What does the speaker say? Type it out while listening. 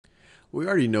We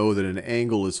already know that an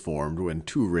angle is formed when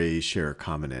two rays share a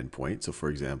common endpoint. So for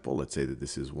example, let's say that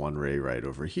this is one ray right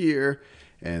over here,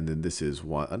 and then this is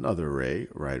another ray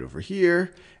right over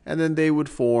here, and then they would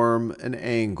form an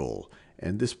angle.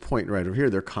 And this point right over here,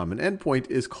 their common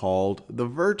endpoint, is called the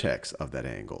vertex of that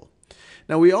angle.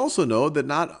 Now we also know that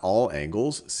not all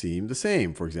angles seem the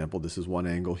same. For example, this is one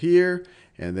angle here,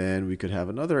 and then we could have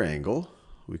another angle.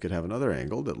 We could have another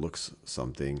angle that looks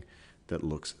something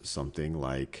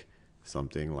like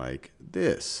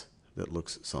this. That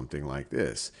looks something like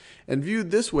this. And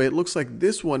viewed this way, it looks like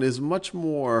this one is much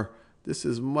more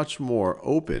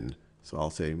open. So I'll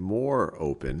say more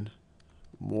open.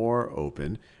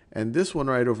 And this one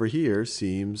right over here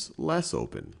seems less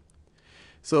open.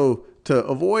 So to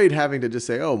avoid having to just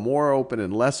say, oh, more open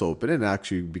and less open, and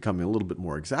actually becoming a little bit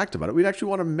more exact about it, we'd actually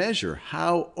want to measure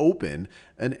how open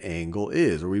an angle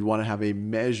is, or we'd want to have a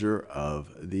measure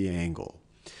of the angle.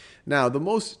 Now, the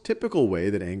most typical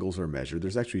way that angles are measured,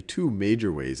 there's actually two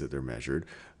major ways that they're measured.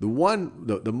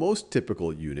 The most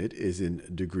typical unit is in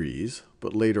degrees,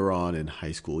 but later on in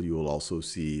high school, you will also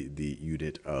see the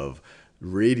unit of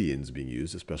radians being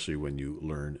used, especially when you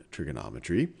learn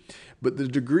trigonometry. But the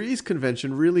degrees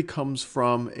convention really comes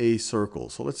from a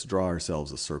circle. So let's draw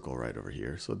ourselves a circle right over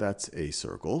here. So that's a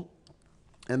circle.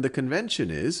 And the convention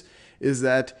is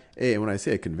that, and when I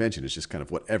say a convention, it's just kind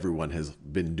of what everyone has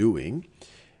been doing.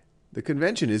 The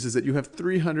convention is that you have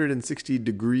 360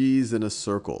 degrees in a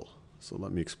circle. So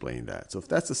let me explain that. So if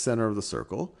that's the center of the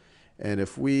circle, and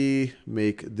if we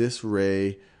make this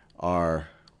ray our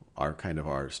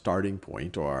starting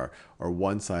point, or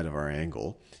one side of our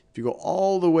angle, if you go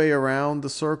all the way around the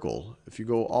circle,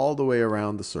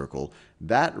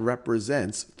 that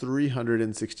represents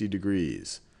 360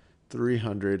 degrees.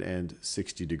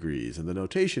 360 degrees. And the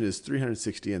notation is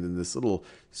 360, and then this little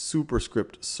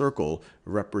superscript circle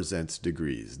represents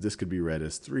degrees. This could be read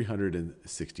as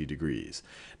 360 degrees.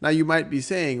 Now you might be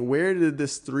saying, where did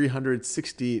this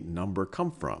 360 number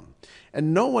come from?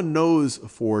 And no one knows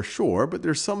for sure, but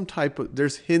there's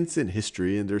there's hints in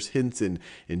history, and there's hints in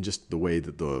just the way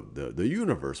that the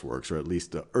universe works, or at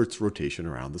least the Earth's rotation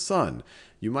around the sun.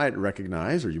 You might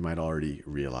recognize, or you might already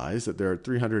realize, that there are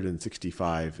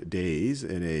 365 days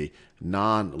in a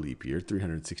non-leap year,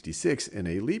 366 in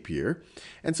a leap year.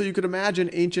 And so you could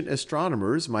imagine ancient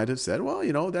astronomers might have said, well,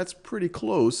 you know, that's pretty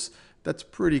close. That's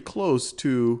pretty close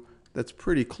to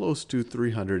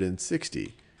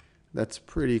 360. That's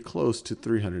pretty close to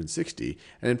 360.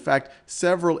 And in fact,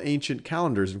 several ancient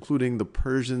calendars, including the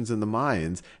Persians and the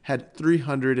Mayans, had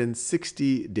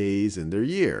 360 days in their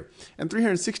year. And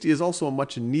 360 is also a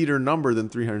much neater number than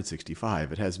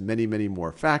 365. It has many, many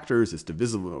more factors. It's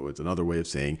divisible. It's another way of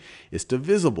saying it's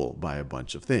divisible by a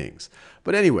bunch of things.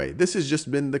 But anyway, this has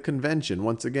just been the convention,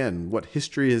 once again, what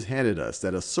history has handed us,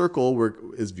 that a circle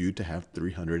is viewed to have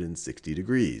 360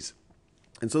 degrees.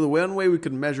 And so the one way we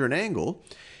could measure an angle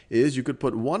is you could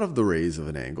put one of the rays of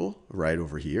an angle right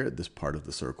over here at this part of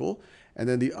the circle, and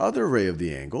then the other ray of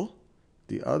the angle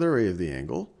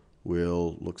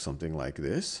will look something like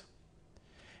this.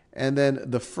 And then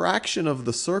the fraction of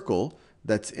the circle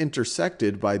that's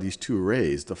intersected by these two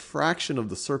rays, the fraction of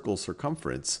the circle's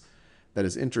circumference that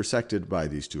is intersected by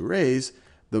these two rays,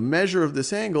 the measure of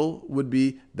this angle would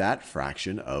be that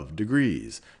fraction of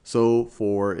degrees. So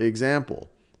for example,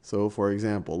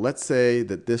 let's say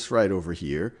that this length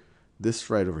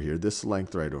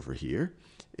right over here,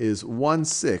 is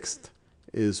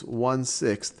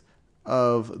 1/6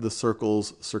 of the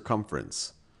circle's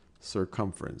circumference. So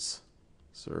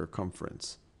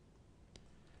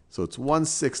it's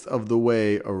 1/6 of the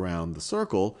way around the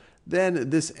circle. Then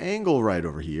this angle right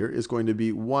over here is going to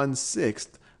be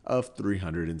 1/6 of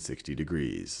 360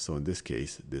 degrees. So in this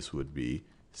case, this would be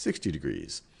 60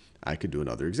 degrees. I could do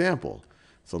another example.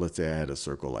 So let's say I had a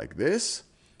circle like this,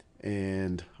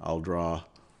 and I'll draw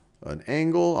an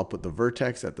angle. I'll put the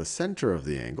vertex at the center of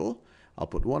the angle. I'll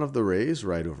put one of the rays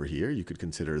right over here. You could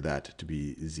consider that to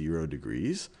be 0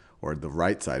 degrees, or the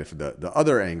right side. If the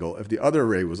other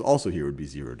ray was also here, it would be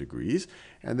 0 degrees.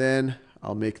 And then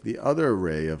I'll make the other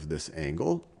ray of this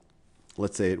angle.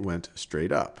 Let's say it went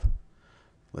straight up.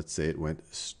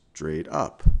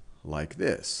 Like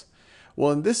this.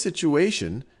 Well, in this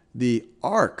situation, the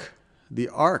arc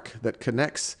that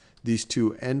connects these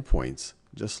two endpoints,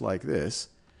 just like this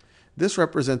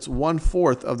represents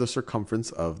 1/4 of the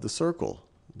circumference of the circle.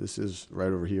 This is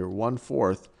right over here,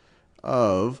 1/4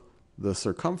 of the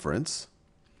circumference.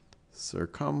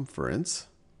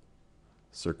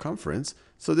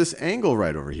 So this angle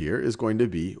right over here is going to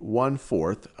be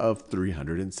 1/4 of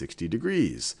 360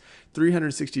 degrees.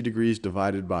 360 degrees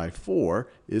divided by 4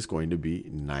 is going to be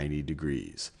 90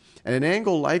 degrees. And an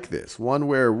angle like this, one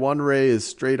where one ray is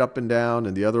straight up and down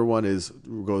and the other one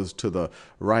goes to the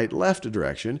right-left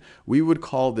direction, we would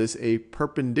call this a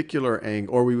perpendicular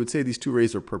angle, or we would say these two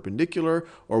rays are perpendicular,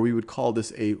 or we would call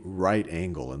this a right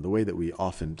angle. And the way that we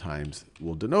oftentimes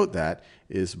will denote that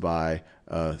is by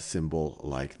a symbol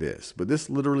like this. But this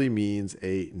literally means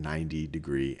a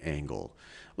 90-degree angle.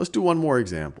 Let's do one more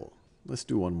example. Let's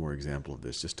do one more example of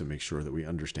this just to make sure that we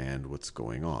understand what's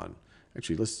going on.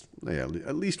 Actually,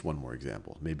 at least one more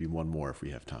example, maybe one more if we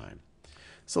have time.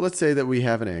 So let's say that we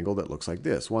have an angle that looks like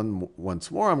this.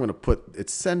 Once more, I'm going to put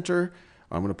its center,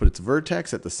 I'm going to put its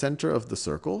vertex at the center of the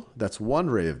circle. That's one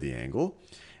ray of the angle.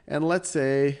 And let's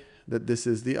say that this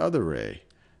is the other ray.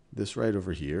 This right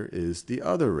over here is the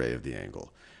other ray of the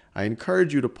angle. I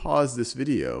encourage you to pause this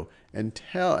video and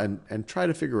try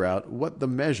to figure out what the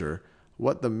measure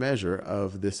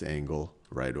of this angle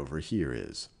right over here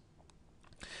is.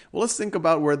 Well, let's think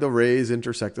about where the rays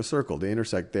intersect the circle. They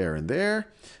intersect there and there.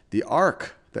 The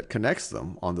arc that connects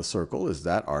them on the circle is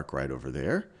that arc right over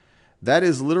there. That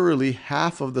is literally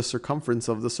half of the circumference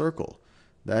of the circle.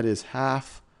 That is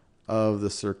half of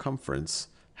the circumference,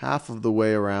 half of the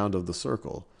way around of the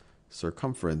circle,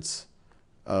 circumference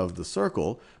of the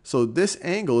circle. So this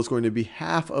angle is going to be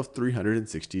half of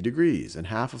 360 degrees, and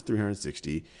half of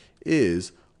 360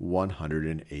 is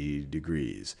 180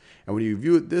 degrees. And when you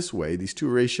view it this way, these two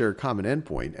rays share a common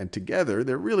endpoint, and together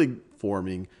they're really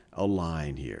forming a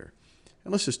line here.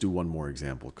 And let's just do one more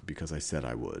example because I said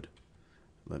I would.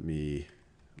 Let me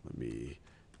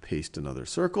paste another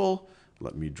circle.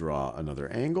 Let me draw another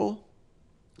angle.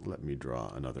 Let me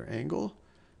draw another angle.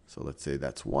 So let's say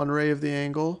that's one ray of the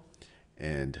angle,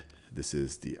 and this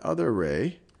is the other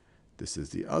ray. This is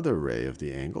the other ray of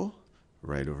the angle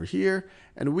right over here.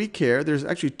 And we care, there's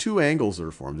actually two angles that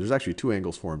are formed. There's actually two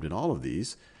angles formed in all of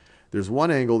these. There's one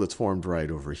angle that's formed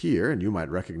right over here, and you might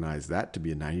recognize that to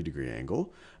be a 90-degree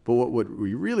angle. But what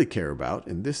we really care about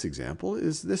in this example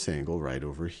is this angle right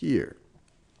over here.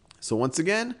 So once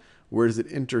again, where does it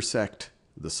intersect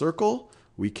the circle?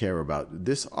 We care about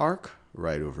this arc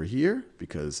right over here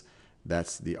because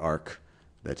that's the arc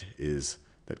that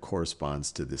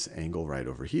corresponds to this angle right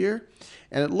over here.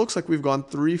 And it looks like we've gone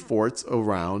 3/4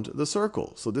 around the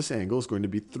circle. So this angle is going to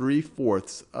be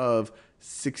 3/4 of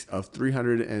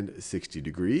 360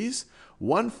 degrees.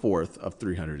 1/4 of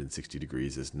 360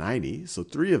 degrees is 90. So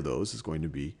 3 of those is going to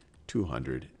be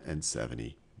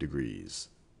 270 degrees.